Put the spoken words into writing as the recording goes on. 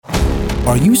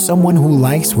Are you someone who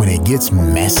likes when it gets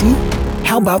messy?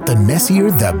 How about the messier,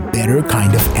 the better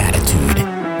kind of attitude?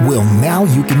 Well, now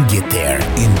you can get there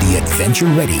in the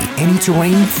adventure-ready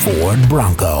any-terrain Ford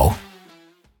Bronco.